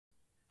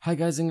Hi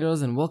guys and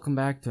girls, and welcome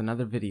back to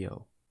another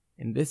video.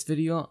 In this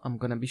video I'm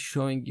gonna be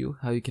showing you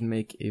how you can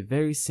make a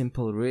very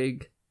simple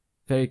rig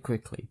very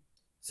quickly.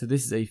 So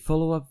this is a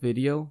follow-up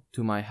video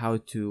to my how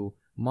to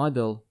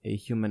model a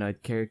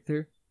humanoid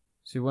character.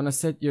 So you want to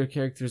set your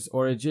character's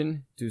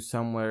origin to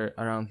somewhere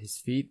around his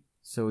feet.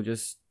 So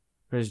just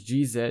press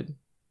GZ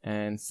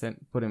and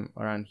put him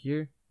around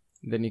here.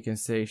 Then you can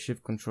say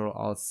Shift Control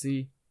Alt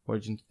C,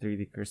 origin to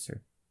 3D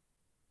cursor.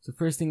 So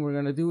first thing we're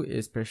gonna do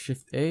is press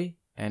Shift A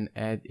and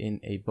add in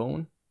a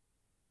bone.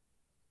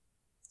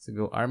 So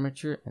go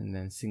armature and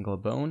then single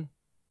bone,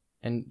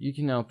 and you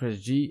can now press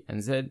G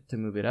and Z to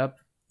move it up,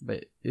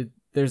 but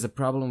there's a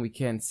problem, we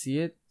can't see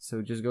it.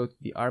 So just go to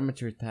the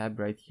armature tab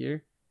right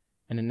here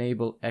and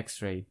enable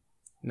X-ray.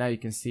 Now you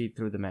can see it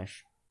through the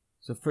mesh.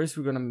 So first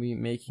we're going to be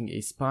making a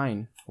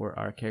spine for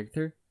our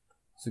character.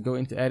 So go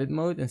into edit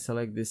mode and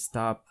select this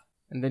top,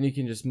 and then you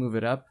can just move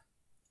it up.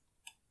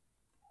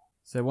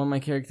 So I want my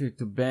character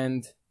to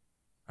bend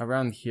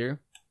around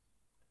here.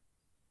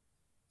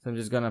 So I'm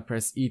just gonna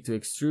press E to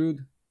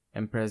extrude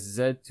and press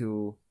Z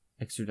to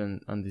extrude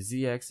on the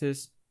Z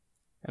axis,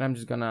 and I'm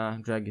just gonna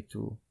drag it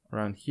to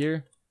around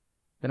here.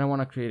 Then I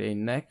want to create a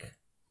neck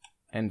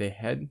and a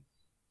head,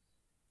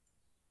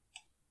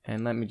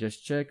 and let me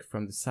just check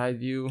from the side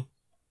view.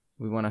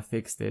 We want to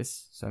fix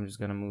this, so I'm just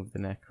gonna move the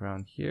neck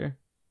around here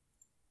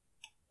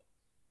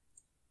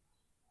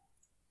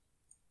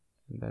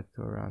and that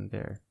to around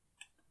there.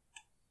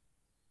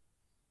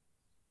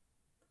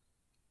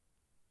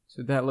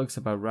 So that looks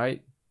about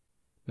right.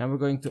 Now we're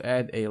going to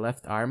add a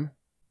left arm.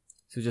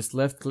 So just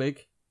left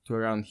click to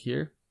around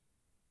here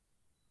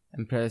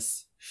and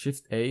press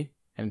Shift A,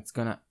 and it's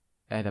gonna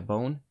add a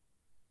bone.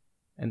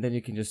 And then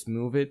you can just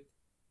move it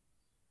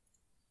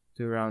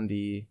to around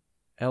the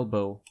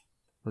elbow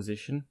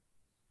position.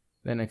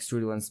 Then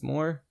extrude once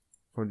more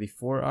for the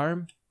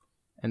forearm,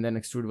 and then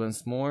extrude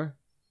once more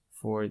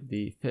for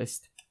the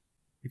fist.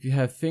 If you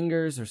have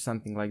fingers or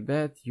something like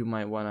that, you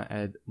might want to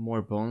add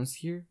more bones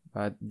here,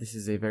 but this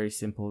is a very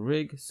simple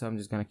rig, so I'm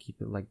just going to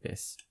keep it like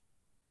this.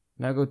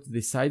 Now go to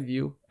the side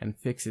view and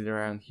fix it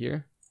around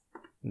here.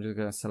 I'm just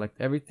going to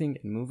select everything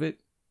and move it.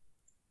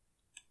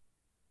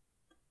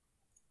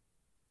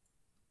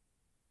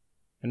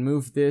 And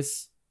move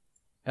this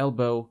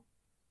elbow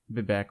a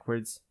bit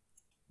backwards.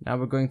 Now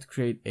we're going to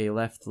create a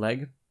left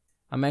leg.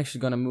 I'm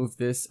actually going to move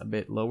this a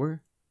bit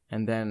lower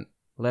and then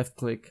left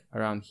click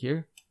around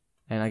here.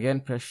 And again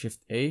press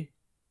Shift A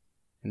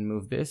and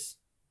move this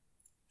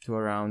to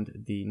around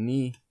the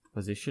knee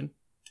position.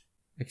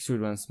 Extrude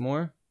once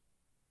more.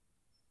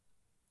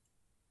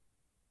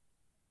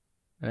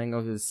 And then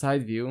go to the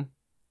side view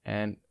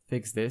and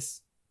fix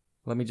this.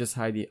 Let me just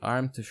hide the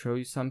arm to show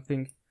you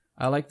something.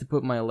 I like to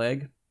put my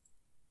leg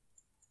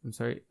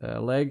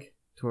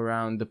to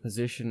around the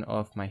position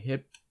of my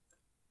hip.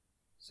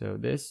 So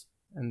this,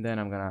 and then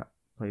I'm gonna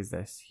place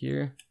this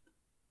here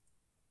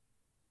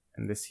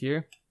and this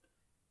here.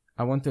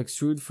 I want to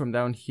extrude from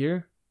down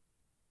here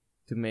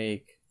to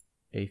make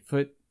a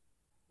foot.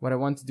 What I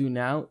want to do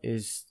now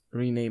is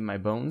rename my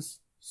bones.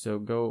 So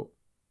go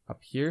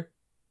up here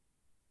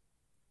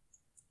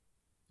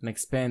and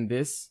expand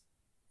this,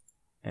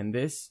 and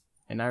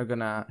now we're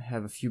gonna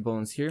have a few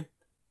bones here.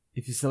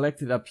 If you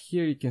select it up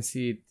here, you can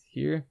see it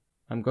here.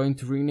 I'm going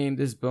to rename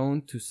this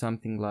bone to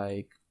something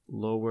like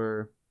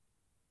lower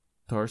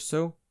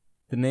torso.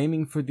 The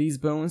naming for these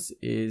bones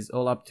is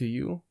all up to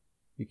you.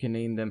 You can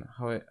name them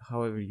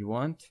however you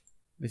want.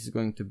 This is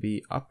going to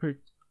be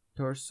upper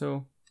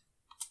torso.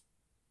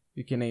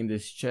 You can name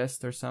this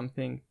chest or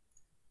something.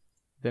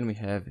 Then we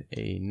have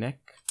a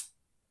neck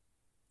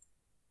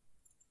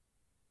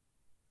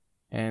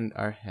and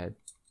our head.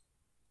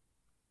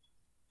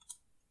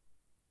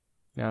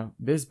 Now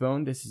this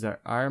bone, this is our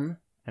arm,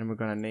 and we're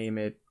gonna name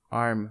it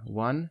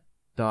arm1.L.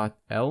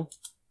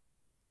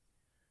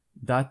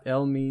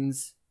 .L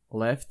means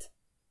left,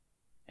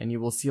 and you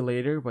will see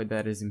later why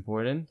that is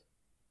important.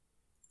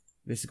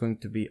 This is going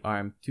to be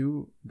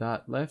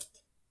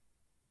arm2.left,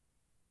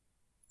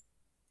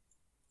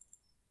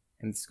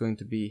 and it's going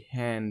to be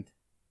hand.left.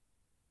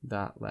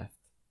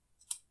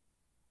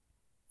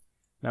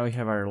 Now we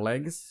have our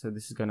legs, so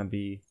this is going to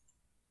be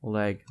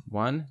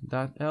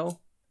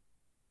leg1.L,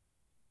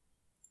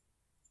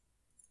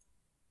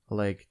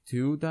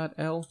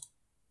 leg2.L,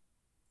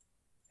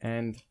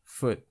 and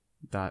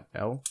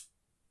foot.L.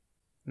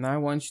 Now I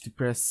want you to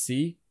press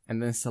C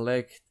and then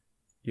select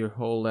your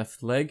whole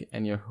left leg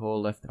and your whole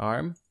left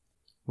arm.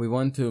 We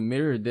want to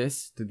mirror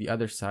this to the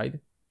other side.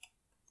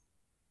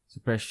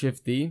 So press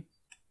Shift D.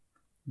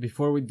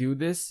 Before we do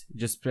this,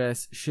 just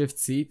press Shift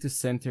C to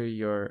center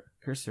your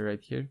cursor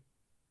right here.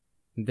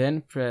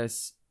 Then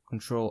press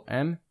Ctrl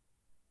M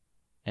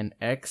and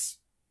X.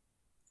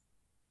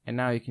 And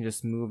now you can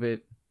just move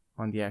it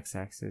on the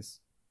X-axis.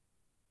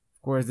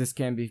 Of course, this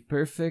can't be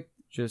perfect.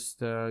 Just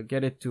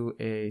get it to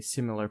a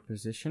similar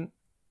position.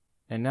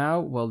 And now,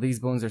 while these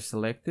bones are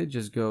selected,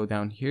 just go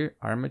down here,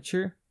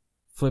 armature,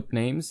 flip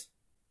names,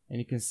 and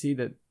you can see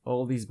that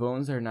all these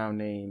bones are now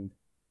named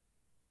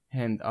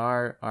hand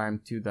R,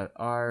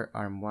 arm2.r,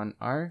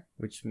 arm1r,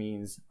 which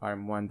means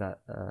arm1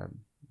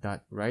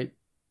 dot right.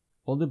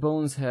 All the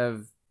bones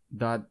have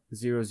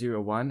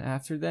 .001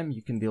 after them.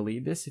 You can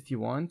delete this if you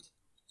want,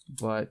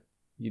 but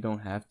you don't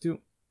have to.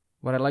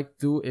 What I like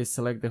to do is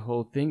select the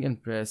whole thing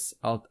and press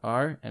Alt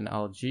R and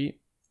Alt G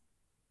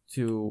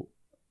to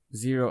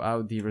zero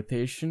out the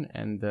rotation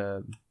and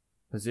the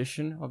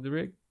position of the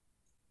rig,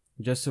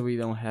 just so we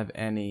don't have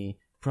any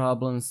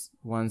problems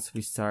once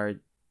we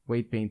start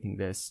weight painting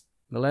this.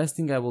 The last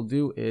thing I will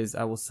do is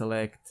I will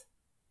select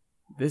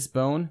this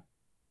bone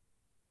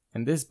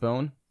and this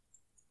bone,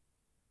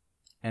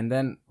 and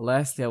then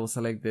lastly I will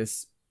select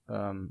this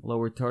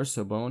lower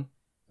torso bone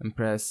and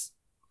press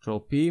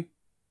Ctrl P,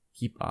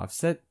 keep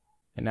offset.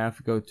 And now if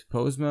we go to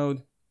pose mode,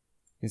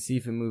 you can see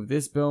if we move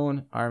this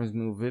bone, arms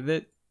move with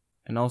it.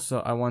 And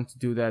also I want to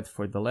do that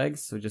for the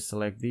legs, so just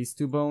select these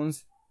two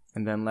bones,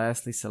 and then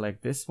lastly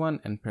select this one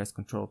and press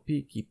Ctrl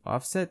P, keep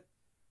offset.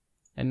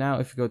 And now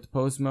if you go to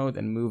pose mode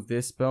and move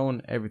this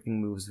bone,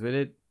 everything moves with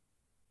it.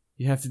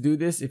 You have to do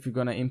this if you're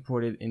gonna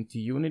import it into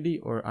Unity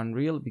or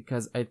Unreal,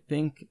 because I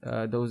think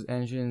those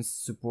engines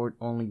support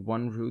only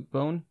one root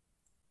bone.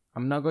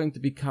 I'm not going to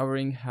be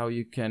covering how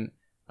you can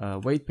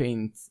weight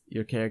paint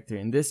your character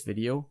in this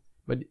video,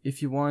 but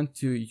if you want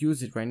to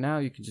use it right now,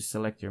 you can just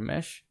select your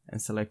mesh and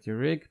select your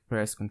rig,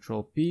 press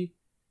Ctrl P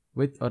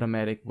with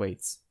automatic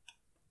weights.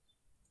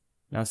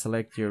 Now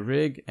select your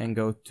rig and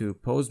go to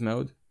pose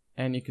mode,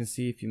 and you can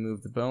see if you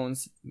move the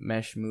bones,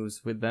 mesh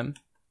moves with them.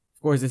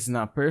 Of course, this is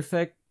not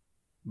perfect,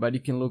 but you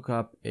can look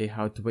up a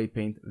how to weight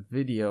paint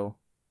video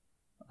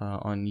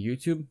on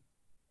YouTube.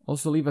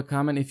 Also leave a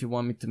comment if you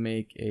want me to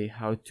make a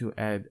how to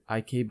add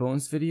IK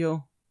bones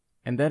video.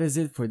 And that is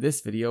it for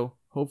this video.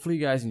 Hopefully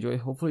you guys enjoyed,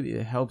 hopefully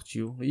it helped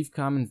you. Leave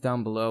comments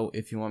down below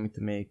if you want me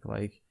to make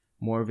like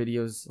more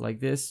videos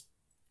like this.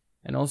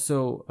 And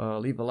also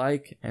leave a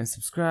like and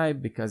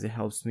subscribe because it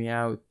helps me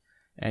out.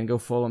 And go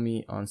follow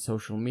me on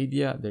social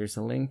media. There's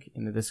a link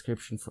in the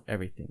description for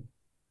everything.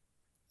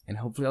 And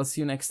hopefully I'll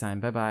see you next time.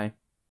 Bye bye.